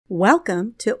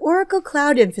Welcome to Oracle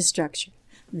Cloud Infrastructure.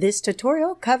 This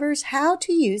tutorial covers how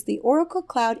to use the Oracle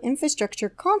Cloud Infrastructure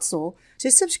console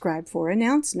to subscribe for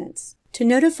announcements. To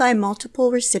notify multiple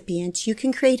recipients, you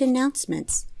can create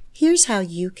announcements. Here's how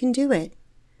you can do it.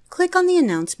 Click on the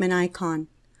announcement icon.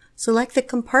 Select the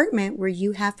compartment where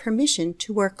you have permission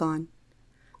to work on.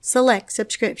 Select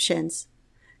Subscriptions.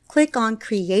 Click on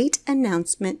Create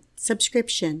Announcement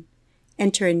Subscription.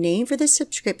 Enter a name for the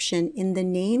subscription in the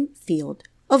Name field,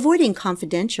 avoiding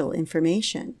confidential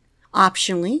information.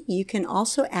 Optionally, you can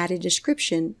also add a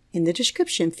description in the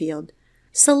Description field.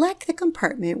 Select the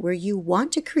compartment where you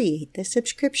want to create the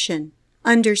subscription.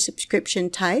 Under Subscription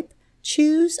Type,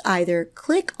 choose either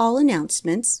Click All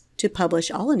Announcements to publish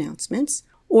all announcements,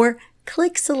 or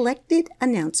click Selected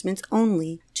Announcements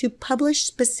Only to publish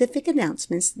specific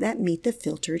announcements that meet the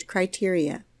filtered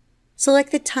criteria.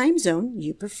 Select the time zone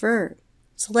you prefer.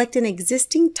 Select an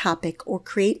existing topic or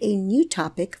create a new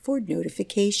topic for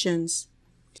notifications.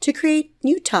 To create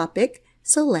new topic,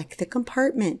 select the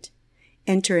compartment.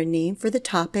 Enter a name for the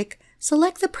topic.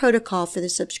 Select the protocol for the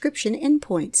subscription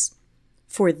endpoints.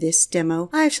 For this demo,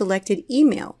 I have selected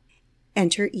email.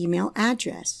 Enter email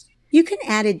address. You can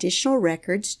add additional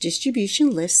records, distribution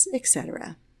lists,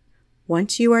 etc.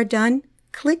 Once you are done,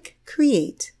 click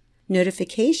Create.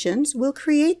 Notifications will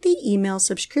create the email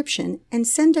subscription and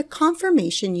send a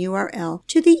confirmation URL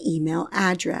to the email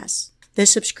address. The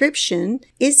subscription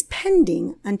is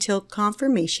pending until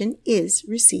confirmation is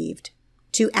received.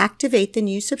 To activate the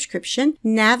new subscription,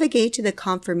 navigate to the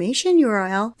confirmation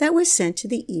URL that was sent to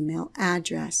the email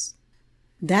address.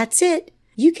 That's it.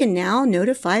 You can now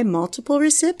notify multiple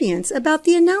recipients about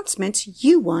the announcements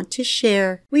you want to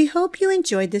share. We hope you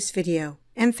enjoyed this video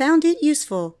and found it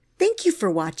useful. Thank you for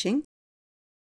watching.